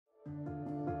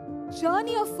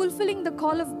Journey of fulfilling the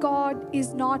call of God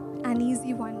is not an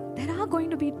easy one. There are going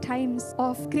to be times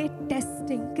of great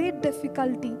testing, great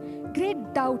difficulty,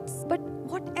 great doubts. But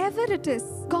whatever it is,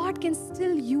 God can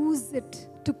still use it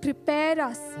to prepare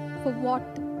us for what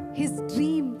His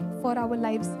dream for our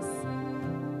lives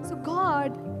is. So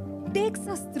God takes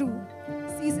us through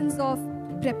seasons of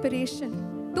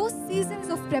preparation. Those seasons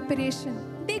of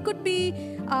preparation, they could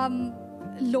be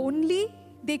lonely,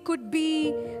 they could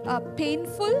be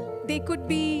painful, they could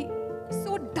be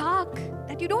so dark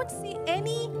that you don't see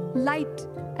any light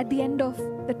at the end of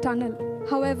the tunnel.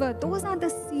 However, those are the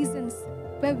seasons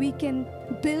where we can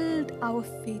build our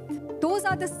faith. Those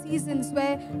are the seasons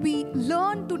where we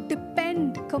learn to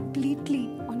depend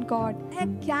completely on God. There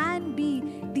can be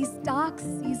these dark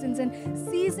seasons and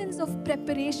seasons of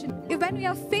preparation. When we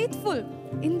are faithful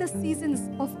in the seasons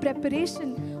of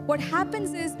preparation, what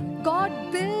happens is God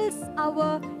builds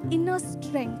our inner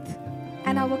strength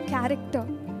and our character.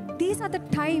 These are the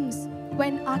times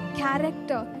when our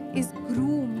character is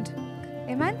groomed.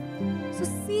 Amen? So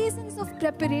seasons of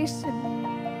preparation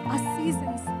are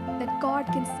seasons that God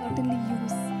can certainly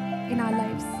use in our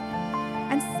lives.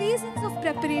 And seasons of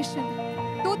preparation,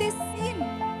 though they seem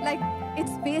like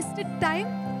it's wasted time,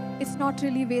 it's not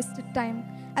really wasted time.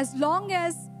 As long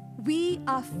as we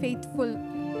are faithful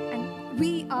and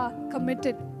we are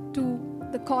committed to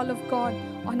the call of God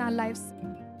on our lives.